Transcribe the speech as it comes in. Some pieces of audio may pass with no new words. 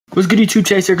What's good, YouTube?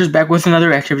 Chase Circus back with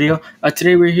another extra video.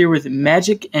 Today we're here with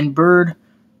Magic and Bird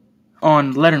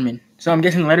on LetterMan. So I'm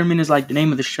guessing LetterMan is like the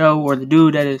name of the show or the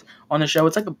dude that is on the show.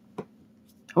 It's like I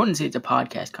wouldn't say it's a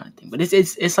podcast kind of thing, but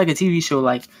it's like a TV show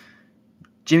like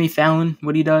Jimmy Fallon,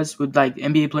 what he does with like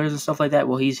NBA players and stuff like that.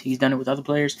 Well, he's done it with other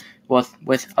players, with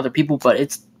other people, but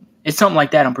it's something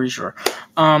like that. I'm pretty sure.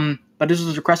 But this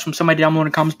was a request from somebody down below in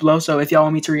the comments below. So if y'all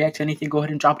want me to react to anything, go ahead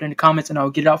and drop it in the comments, and I'll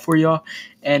get it out for y'all.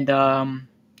 And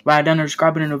right down there,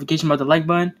 subscribe and notification about the like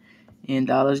button. And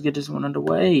let's get this one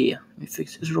underway. Let me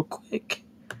fix this real quick.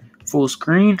 Full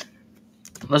screen.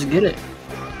 Let's get it.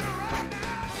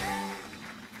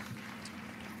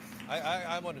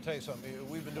 I want to tell you something.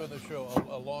 We've been doing this show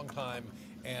a long time,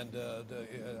 and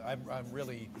I'm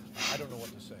really, I don't know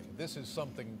what to say. This is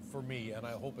something for me, and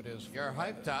I hope it is. You're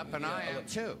hyped up, and I am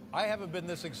too. I haven't been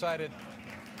this excited.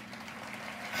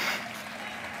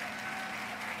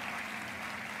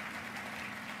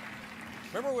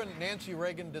 Remember when Nancy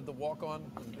Reagan did the walk-on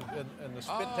and the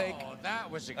spit take? Oh,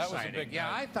 that was exciting. That was a big yeah,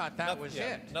 night. I thought that was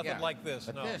it. Nothing like this.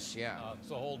 But no. this, yeah.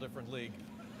 It's a whole different league.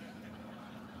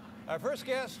 Our first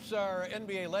guests are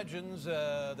NBA legends.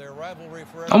 Their rivalry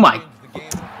forever changed the game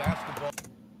of basketball.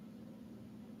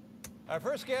 Our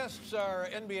first guests are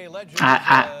NBA legends. I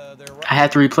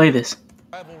had to replay this.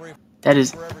 That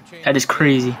is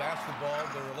crazy. Basketball.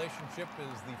 The relationship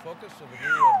is the focus of a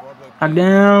new Broadway play.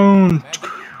 Down. Magic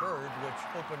Bird,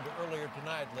 which opened earlier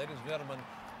tonight. Ladies and gentlemen,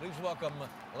 please welcome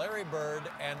Larry Bird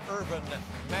and Irvin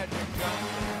Magic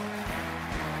Johnson.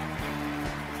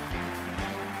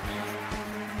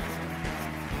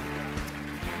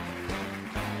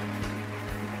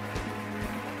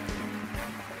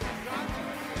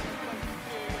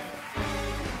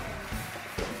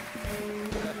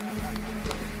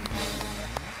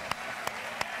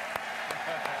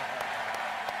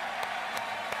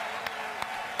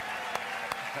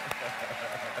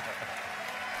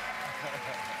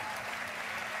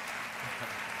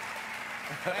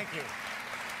 Thank you.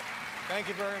 Thank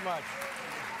you very much.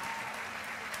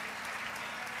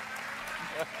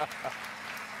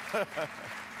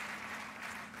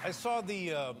 I saw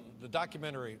the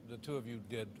documentary the two of you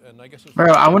did, and I guess it's...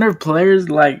 Bro, I wonder if players,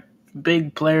 like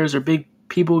big players or big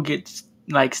people, get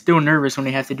like still nervous when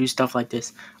they have to do stuff like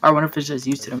this. Or I wonder if it's just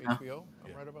used to them now.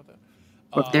 I'm right about that.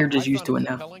 Or if they're just used to it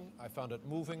now. I found it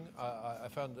moving. I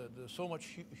found so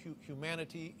much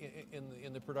humanity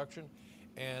in the production,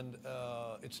 and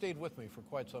it stayed with me for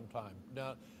quite some time.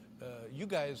 Now, you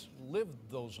guys lived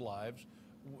those lives.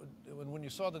 When you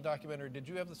saw the documentary, did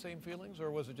you have the same feelings,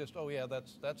 or was it just, oh yeah,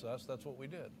 that's us, that's what we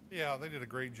did? Yeah, they did a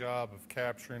great job of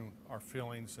capturing our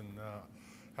feelings and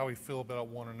how we feel about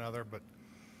one another, but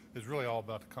it's really all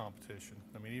about the competition.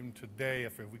 I mean, even today,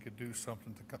 if we could do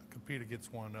something to compete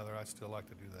against one another, I'd still like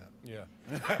to do that. Yeah.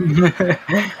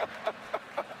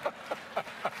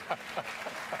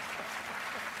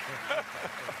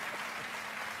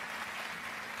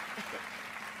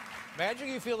 Magic,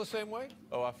 you feel the same way?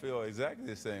 Oh, I feel exactly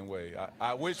the same way.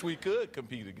 I wish we could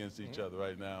compete against each other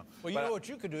right now. Well, you know what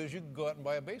you could do is you could go out and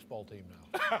buy a baseball team now.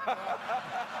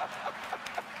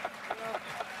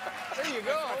 There you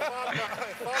go.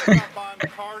 I thought about buying the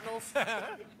Cardinals,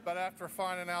 but after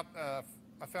finding out,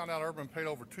 I found out Urban paid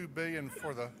over $2 billion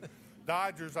for the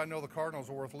Dodgers. I know the Cardinals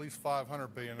are worth at least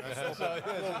 $500 billion. That's a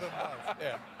little bit much.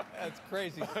 Yeah, that's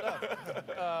crazy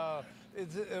stuff.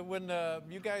 When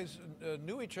you guys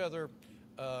knew each other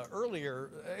earlier,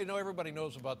 you know, everybody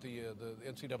knows about the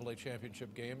NCAA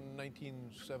championship game in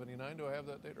 1979. Do I have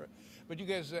that date right? But you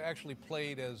guys actually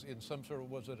played as in some sort of,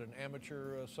 was it an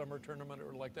amateur summer tournament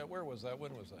or like that? Where was that?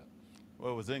 When was that?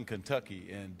 Well, it was in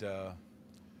Kentucky, and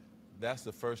that's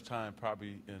the first time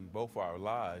probably in both our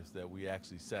lives that we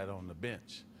actually sat on the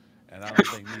bench. And I don't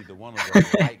think neither one of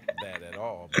us liked that at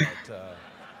all. But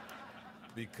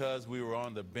because we were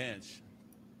on the bench,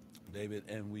 David,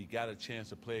 and we got a chance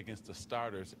to play against the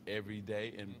starters every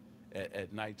day and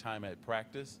at nighttime at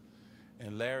practice.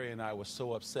 And Larry and I were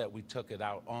so upset we took it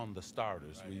out on the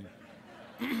starters.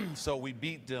 So we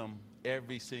beat them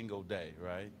every single day,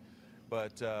 right?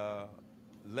 But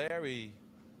Larry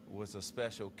was a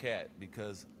special cat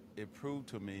because it proved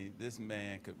to me this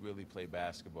man could really play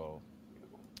basketball.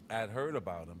 I'd heard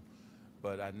about him,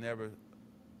 but I never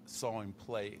saw him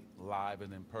play live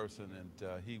and in person,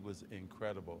 and he was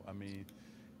incredible. I mean,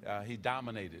 he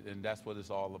dominated, and that's what it's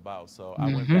all about. So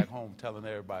I went back home telling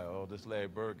everybody, oh, this Larry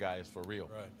Bird guy is for real.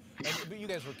 Right. But you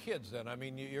guys were kids then. I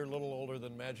mean, you're a little older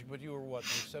than Magic, but you were what,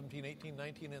 17, 18,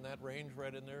 19, in that range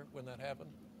right in there when that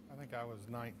happened? I think I was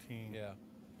 19. Yeah.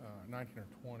 19 or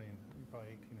 20, and probably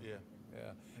 18. Yeah.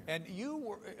 Yeah. And you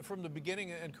were, from the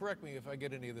beginning, and correct me if I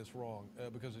get any of this wrong,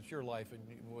 because it's your life and,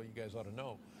 well, you guys ought to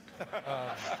know.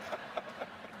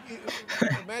 You,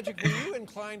 Magic, were you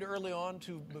inclined early on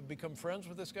to become friends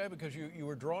with this guy because you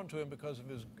were drawn to him because of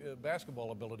his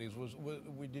basketball abilities?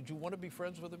 Did you want to be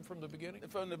friends with him from the beginning?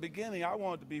 From the beginning, I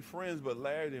wanted to be friends, but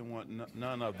Larry didn't want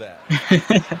none of that.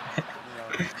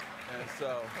 And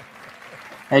so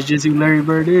That's just who Larry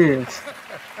Bird is.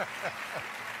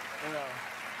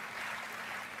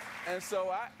 And so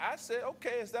I said,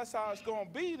 okay, if that's how it's going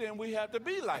to be, then we have to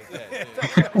be like that.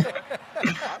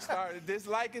 I started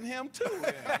disliking him too.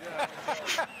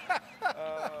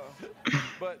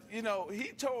 But,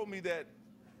 he told me that,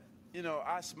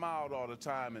 I smiled all the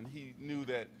time, and he knew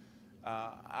that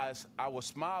I will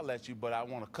smile at you, but I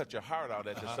want to cut your heart out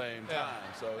at the same time.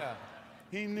 So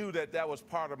he knew that was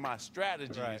part of my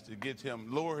strategy to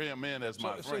lure him in as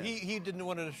my friend. So he didn't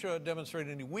want to demonstrate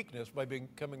any weakness by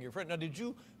becoming your friend. Now, did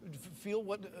you feel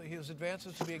what his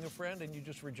advances to being a friend, and you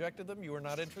just rejected them? You were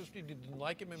not interested. You didn't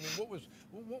like him. I mean,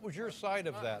 what was your side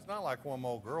of that? It's not like one of my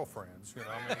old girlfriends, I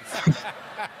mean,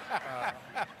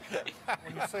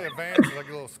 when you say advances, I get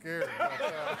a little scared.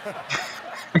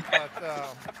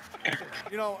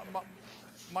 But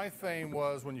my thing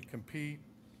was when you compete,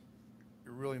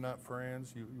 you're really not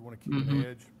friends. You want to keep an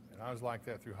edge. And I was like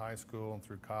that through high school and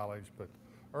through college. But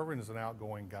Irvin is an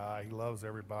outgoing guy. He loves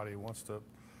everybody. He wants to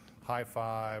high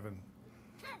five. And,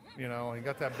 he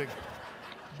got that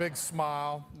big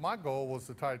smile. My goal was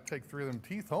to try to take 3 of them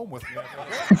teeth home with me. Two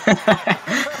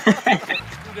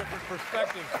different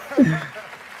perspectives.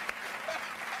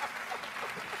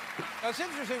 That's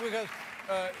interesting because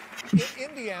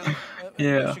Indiana,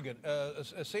 Michigan,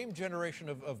 same generation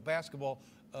of basketball,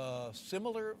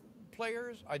 similar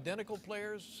players, identical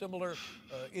players, similar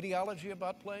ideology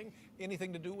about playing.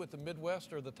 Anything to do with the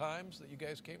Midwest or the times that you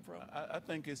guys came from? I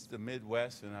think it's the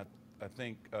Midwest, and I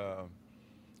think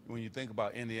when you think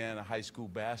about Indiana high school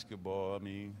basketball, I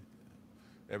mean,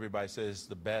 everybody says it's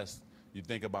the best. You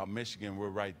think about Michigan, we're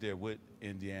right there with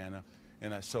Indiana,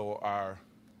 and so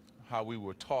how we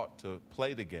were taught to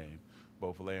play the game,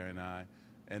 both Larry and I,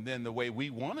 and then the way we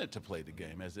wanted to play the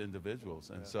game as individuals.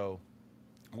 And so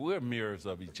we're mirrors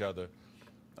of each other.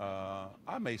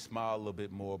 I may smile a little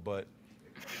bit more, but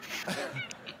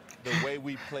the way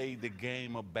we played the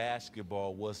game of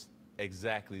basketball was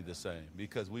exactly the same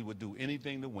because we would do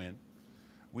anything to win.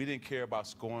 We didn't care about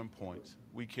scoring points.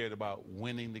 We cared about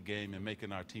winning the game and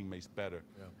making our teammates better.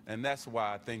 Yeah. And that's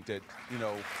why I think that,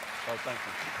 oh, thank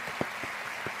you.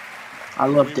 I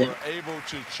loved it. We were able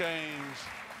to change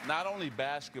not only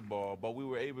basketball, but we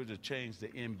were able to change the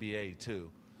NBA too.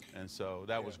 And so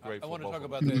that was great. I want to talk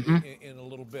about that in a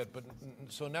little bit. But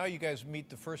so now you guys meet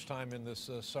the first time in this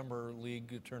summer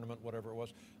league tournament, whatever it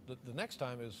was. The next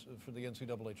time is for the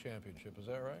NCAA championship. Is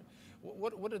that right?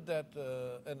 What did that?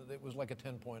 And it was like a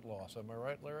 10-point loss. Am I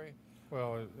right, Larry?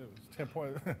 Well, it was 10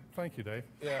 point. Thank you, Dave.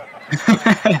 Yeah.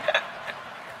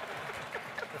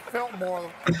 It felt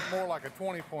more like a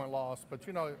 20-point loss. But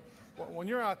when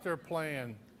you're out there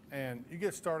playing and you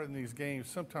get started in these games,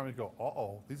 sometimes you go,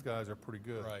 uh-oh, these guys are pretty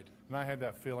good. Right. And I had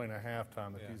that feeling at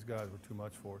halftime that these guys were too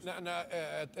much for us. Now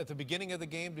at the beginning of the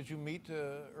game, did you meet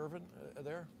Irvin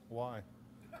there? Why?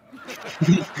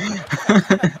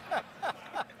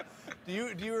 Do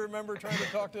you remember trying to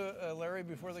talk to Larry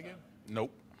before the game?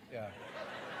 Nope. Yeah.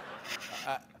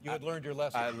 You had learned your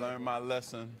lesson. I learned my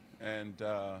lesson, and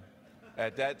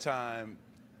at that time,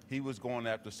 he was going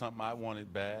after something I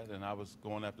wanted bad, and I was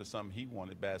going after something he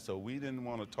wanted bad. So we didn't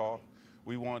want to talk.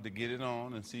 We wanted to get it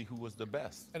on and see who was the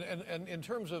best. And in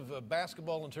terms of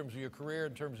basketball, in terms of your career,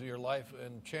 in terms of your life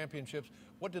and championships,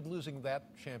 what did losing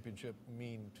that championship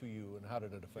mean to you, and how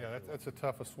did it affect you? Yeah, that's the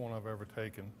toughest one I've ever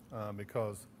taken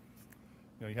because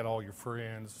you had all your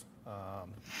friends.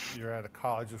 You're at a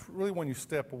college. It's really when you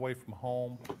step away from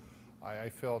home. I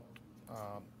felt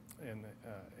in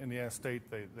Indiana State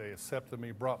they accepted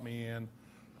me, brought me in.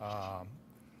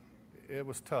 It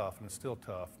was tough, and it's still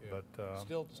tough. Yeah. But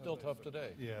still tough today.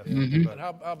 Yeah. But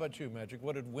how about you, Magic?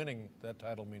 What did winning that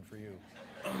title mean for you?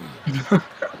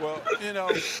 Well,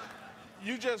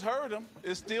 you just heard him.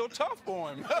 It's still tough for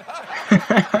him.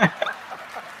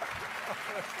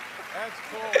 That's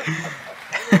cool.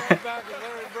 We'll be back with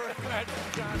Larry Bird, Magic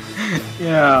Johnson.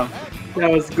 Yeah, that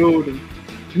was golden.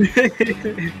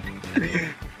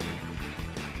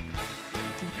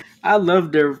 I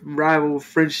love their rival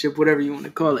friendship, whatever you want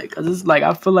to call it, because it's like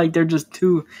I feel like they're just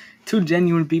two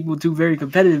genuine people, two very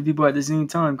competitive people at the same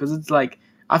time. Because it's like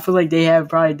I feel like they have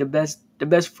probably the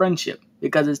best friendship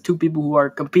because it's two people who are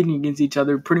competing against each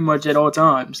other pretty much at all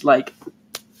times. Like,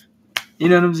 You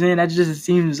know what I'm saying? That just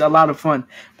seems a lot of fun.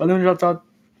 But let me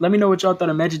know what y'all thought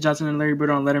of Magic Johnson and Larry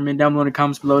Bird on Letterman down below in the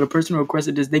comments below. The person who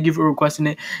requested this, thank you for requesting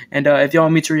it. And if y'all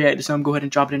want me to react to something, go ahead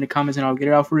and drop it in the comments and I'll get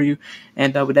it out for you.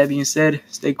 And with that being said,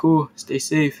 stay cool, stay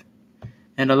safe,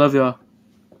 and I love y'all.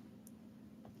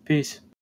 Peace.